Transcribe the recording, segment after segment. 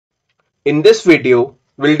In this video,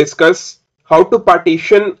 we'll discuss how to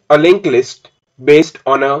partition a linked list based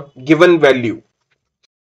on a given value.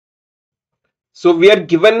 So we are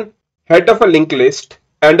given head of a linked list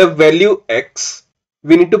and a value x.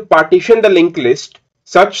 We need to partition the linked list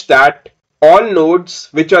such that all nodes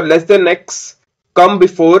which are less than x come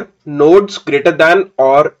before nodes greater than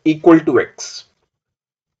or equal to x.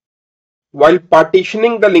 While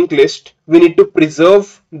partitioning the linked list, we need to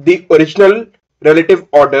preserve the original relative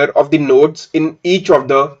order of the nodes in each of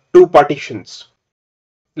the two partitions.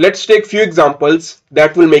 Let's take few examples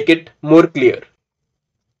that will make it more clear.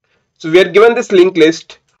 So we are given this linked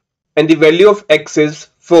list and the value of x is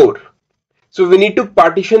 4. So we need to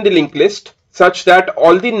partition the linked list such that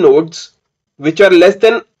all the nodes which are less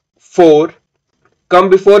than 4 come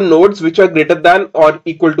before nodes which are greater than or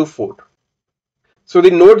equal to 4. So the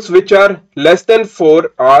nodes which are less than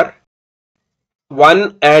 4 are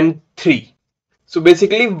 1 and 3. So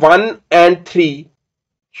basically 1 and 3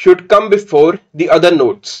 should come before the other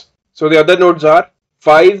nodes. So the other nodes are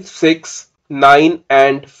 5, 6, 9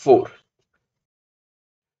 and 4.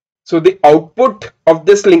 So the output of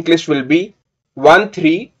this linked list will be 1,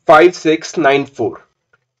 3, 5, 6, 9, 4.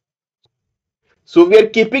 So we are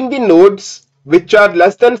keeping the nodes which are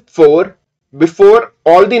less than 4 before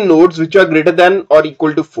all the nodes which are greater than or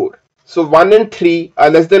equal to 4. So 1 and 3 are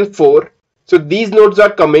less than 4. So these nodes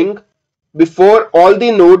are coming before all the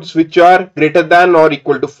nodes which are greater than or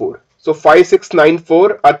equal to 4. So 5, 6, 9,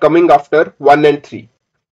 4 are coming after 1 and 3.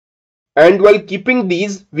 And while keeping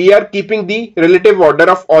these, we are keeping the relative order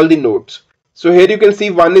of all the nodes. So here you can see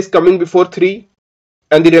 1 is coming before 3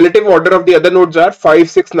 and the relative order of the other nodes are 5,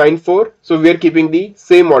 6, 9, 4. So we are keeping the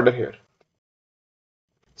same order here.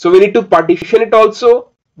 So we need to partition it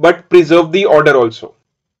also, but preserve the order also.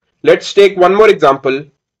 Let's take one more example.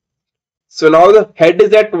 So now the head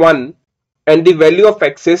is at 1 and the value of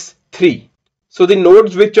x is 3. So the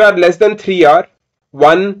nodes which are less than 3 are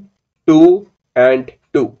 1, 2 and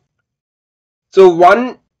 2. So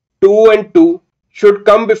 1, 2 and 2 should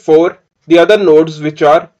come before the other nodes which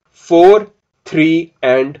are 4, 3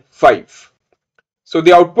 and 5. So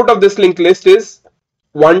the output of this linked list is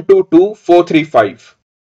 1, 2, 2, 4, 3, 5.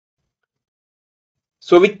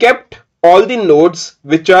 So we kept all the nodes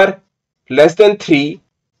which are less than 3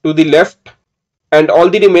 to the left and all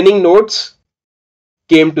the remaining nodes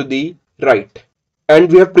came to the right,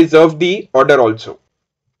 and we have preserved the order also.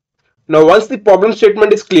 Now once the problem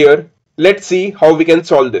statement is clear, let's see how we can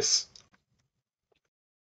solve this.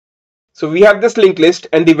 So we have this linked list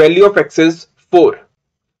and the value of x is 4.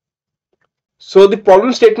 So the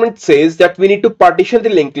problem statement says that we need to partition the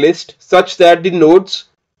linked list such that the nodes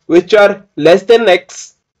which are less than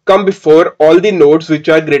x come before all the nodes which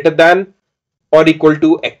are greater than or equal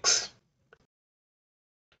to x.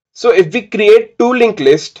 So if we create two linked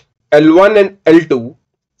lists L1 and L2,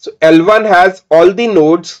 so L1 has all the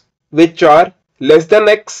nodes which are less than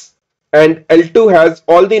x and L2 has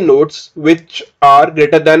all the nodes which are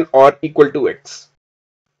greater than or equal to x.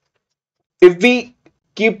 If we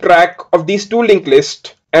keep track of these two linked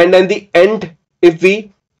lists and at the end if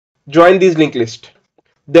we join these linked lists,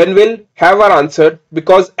 then we'll have our answer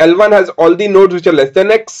because L1 has all the nodes which are less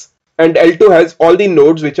than x and L2 has all the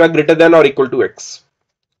nodes which are greater than or equal to x.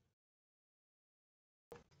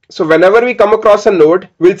 So whenever we come across a node,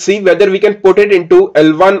 we'll see whether we can put it into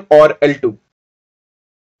L1 or L2.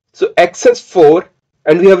 So x is 4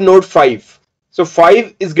 and we have node 5. So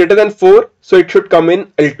 5 is greater than 4, so it should come in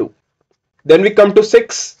L2. Then we come to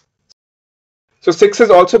 6. So 6 is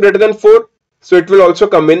also greater than 4, so it will also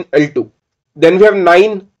come in L2. Then we have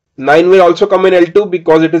 9. 9 will also come in L2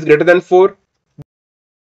 because it is greater than 4.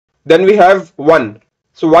 Then we have 1.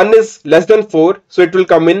 So 1 is less than 4, so it will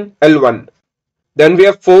come in L1. Then we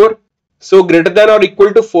have 4. So greater than or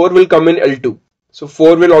equal to 4 will come in L2. So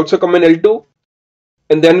 4 will also come in L2.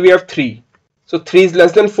 And then we have 3. So 3 is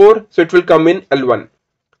less than 4, so it will come in L1.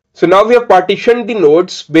 So now we have partitioned the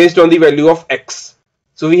nodes based on the value of x.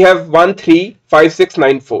 So we have 1, 3, 5, 6,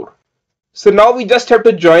 9, 4. So now we just have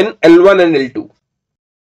to join L1 and L2.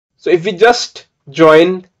 So if we just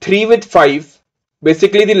join 3 with 5,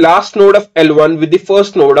 basically the last node of L1 with the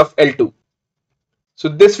first node of L2. So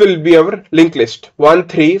this will be our linked list 1,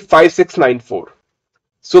 3, 5, 6, 9, 4.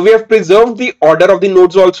 So we have preserved the order of the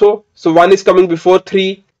nodes also. So 1 is coming before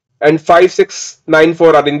 3 and 5, 6, 9,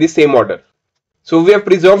 4 are in the same order. So we have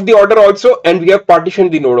preserved the order also and we have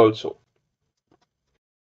partitioned the node also.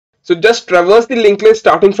 So just traverse the linked list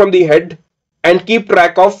starting from the head and keep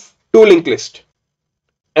track of two linked lists.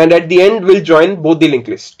 And at the end we'll join both the linked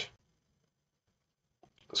list.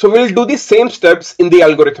 So we'll do the same steps in the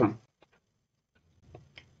algorithm.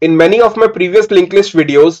 In many of my previous linked list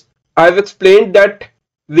videos, I've explained that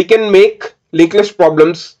we can make linked list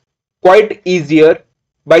problems quite easier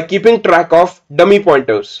by keeping track of dummy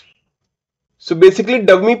pointers. So basically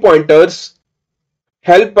dummy pointers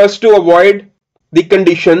help us to avoid the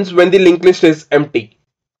conditions when the linked list is empty.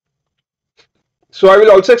 So I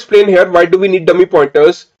will also explain here why do we need dummy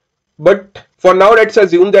pointers, but for now let's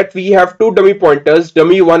assume that we have two dummy pointers,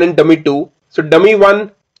 dummy 1 and dummy 2. So dummy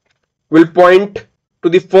 1 will point to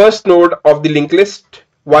the first node of the linked list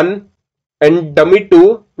 1 and dummy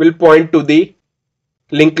 2 will point to the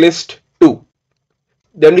linked list 2.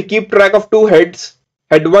 Then we keep track of two heads.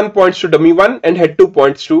 Head 1 points to dummy 1 and head 2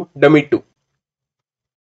 points to dummy 2.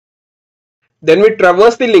 Then we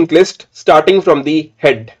traverse the linked list starting from the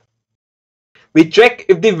head. We check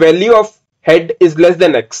if the value of head is less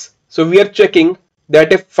than x. So we are checking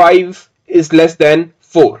that if 5 is less than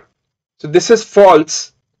 4. So this is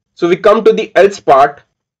false. So we come to the else part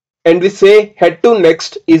and we say head to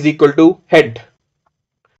next is equal to head.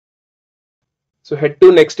 So head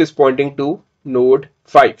to next is pointing to node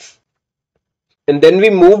 5. And then we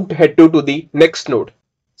moved head 2 to the next node.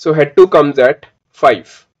 So head 2 comes at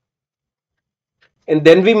 5. And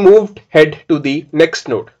then we moved head to the next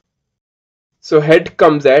node. So head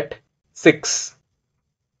comes at 6.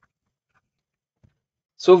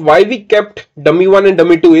 So why we kept dummy 1 and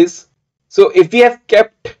dummy 2 is, so if we have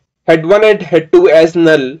kept head 1 and head 2 as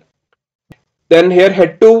null, then here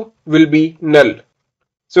head 2 will be null.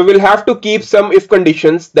 So we'll have to keep some if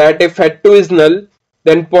conditions that if head 2 is null,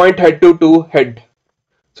 then point head 2 to head.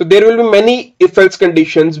 So there will be many if else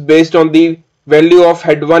conditions based on the value of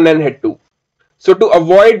head 1 and head 2. So to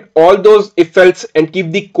avoid all those if else and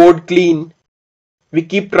keep the code clean, we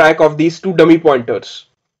keep track of these two dummy pointers.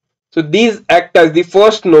 So these act as the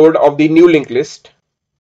first node of the new linked list.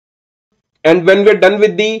 And when we're done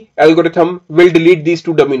with the algorithm, we'll delete these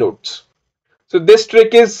two dummy nodes. So this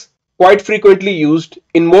trick is quite frequently used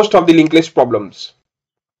in most of the linked list problems.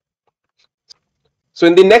 So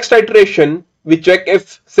in the next iteration, we check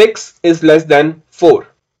if 6 is less than 4.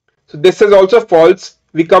 So this is also false.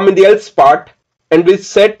 We come in the else part and we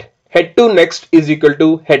set head to next is equal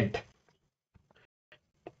to head.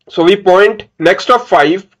 So we point next of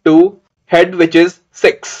 5 to head which is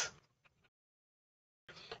 6.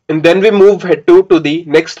 And then we move head 2 to the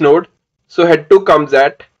next node. So head 2 comes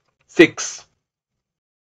at 6.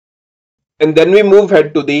 And then we move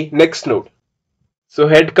head to the next node. So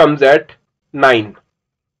head comes at 9.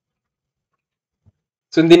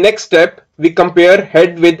 So in the next step, we compare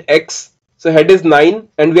head with x. So head is 9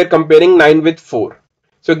 and we are comparing 9 with 4.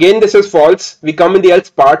 So again this is false. We come in the else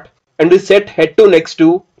part and we set head 2 next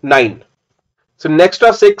to 9. So next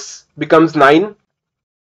of 6 becomes 9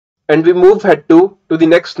 and we move head 2 to the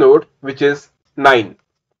next node which is 9.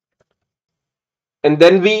 And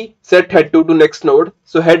then we set head 2 to next node.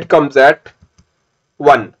 So head comes at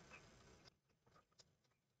 1.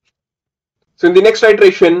 So in the next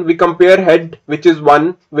iteration, we compare head which is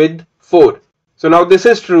 1 with 4. So now this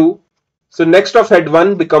is true. So next of head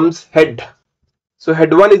 1 becomes head. So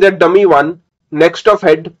head 1 is at dummy 1. Next of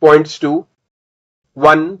head points to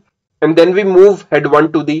 1. And then we move head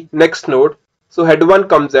 1 to the next node. So head 1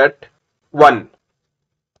 comes at 1.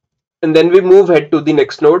 And then we move head to the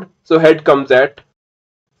next node. So head comes at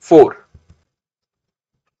 4.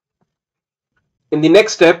 In the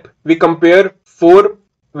next step, we compare 4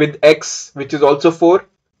 with x which is also 4.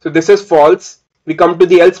 So this is false. We come to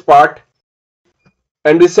the else part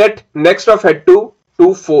and we set next of head 2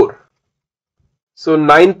 to 4. So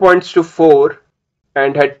 9 points to 4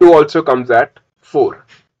 and head 2 also comes at 4.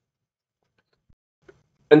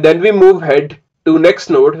 And then we move head to next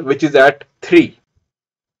node which is at 3.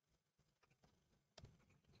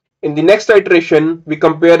 In the next iteration, we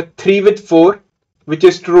compare 3 with 4 which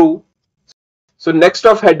is true. So next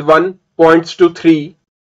of head 1 points to 3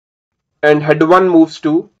 and head 1 moves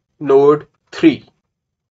to node 3.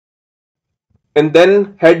 And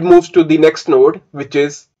then head moves to the next node which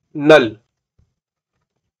is null.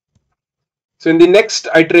 So in the next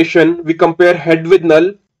iteration, we compare head with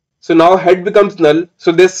null. So now head becomes null.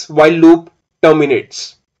 So this while loop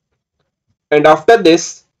terminates. And after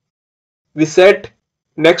this, we set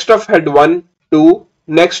next of head 1 to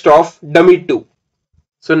next of dummy 2.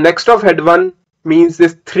 So next of head 1 means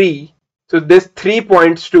this 3. So this 3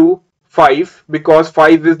 points to 5 because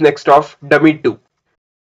 5 is next of dummy 2.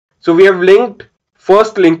 So we have linked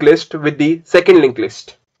first linked list with the second linked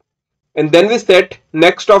list. And then we set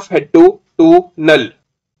next of head 2 to null.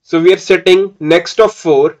 So we are setting next of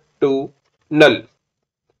 4 to null.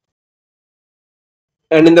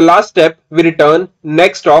 And in the last step, we return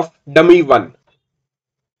next of dummy 1.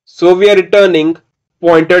 So we are returning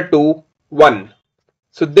pointer to 1.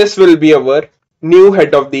 So this will be our new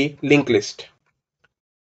head of the linked list.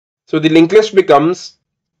 So the linked list becomes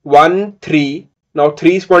 1, 3. Now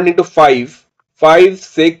 3 is pointing to 5, 5,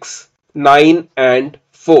 6, 9 and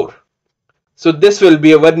 4. So this will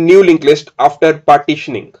be our new linked list after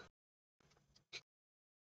partitioning.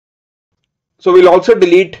 So we'll also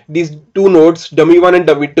delete these two nodes dummy1 and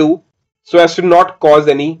dummy2 so as to not cause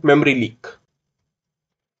any memory leak.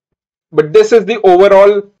 But this is the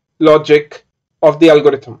overall logic of the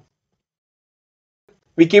algorithm.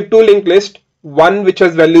 We keep two linked lists, one which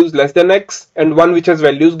has values less than x and one which has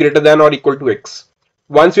values greater than or equal to x.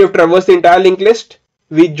 Once we have traversed the entire linked list,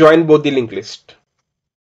 we join both the linked list.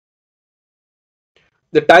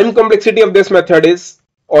 The time complexity of this method is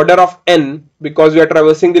order of n because we are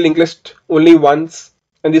traversing the linked list only once,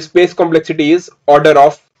 and the space complexity is order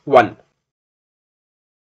of 1.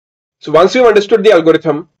 So once you've understood the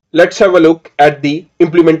algorithm, let's have a look at the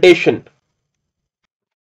implementation.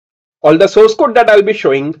 All the source code that I'll be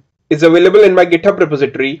showing is available in my GitHub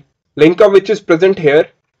repository, link of which is present here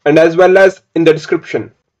and as well as in the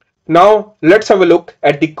description. Now let's have a look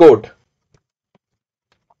at the code.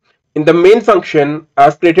 In the main function,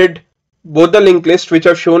 I've created both the linked list which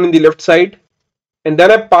are shown in the left side, and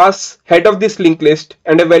then I pass head of this linked list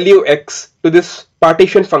and a value x to this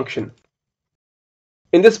partition function.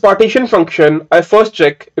 In this partition function, I first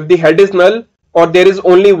check if the head is null or there is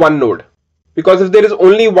only one node. Because if there is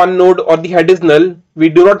only one node or the head is null, we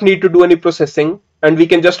do not need to do any processing and we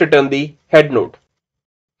can just return the head node.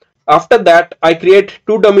 After that, I create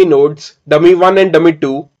two dummy nodes, dummy1 and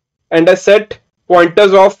dummy2, and I set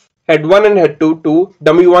pointers of head1 and head2 to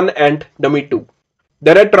dummy1 and dummy2.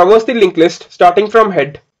 Then I traverse the linked list starting from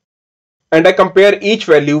head and I compare each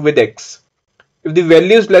value with x. If the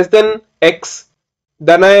value is less than x,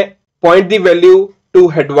 then I point the value to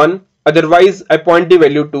head1, otherwise I point the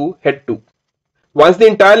value to head2. Once the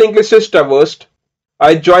entire linked list is traversed,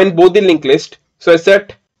 I join both the linked list. So I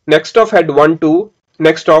set next of head1 to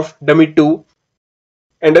next of dummy2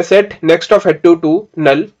 and I set next of head2 to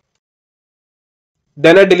null.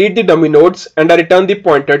 Then I delete the dummy nodes and I return the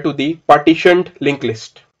pointer to the partitioned linked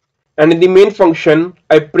list. And in the main function,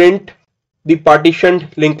 I print the partitioned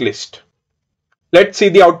linked list. Let's see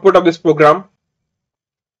the output of this program.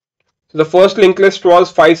 So the first linked list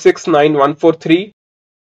was 569143.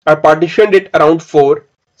 I partitioned it around 4,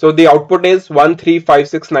 so the output is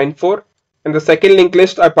 135694, and the second linked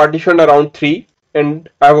list I partitioned around 3 and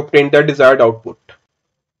I have obtained the desired output.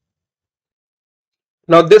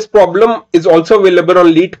 Now this problem is also available on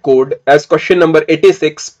LeetCode as question number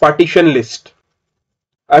 86, partition list.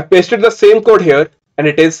 I pasted the same code here and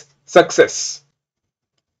it is success.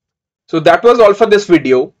 So that was all for this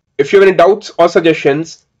video. If you have any doubts or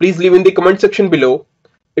suggestions, please leave in the comment section below.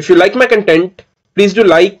 If you like my content, please do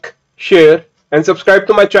like, share and subscribe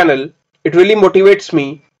to my channel. It really motivates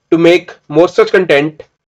me to make more such content.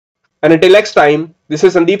 And until next time, this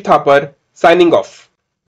is Sandeep Thapar signing off.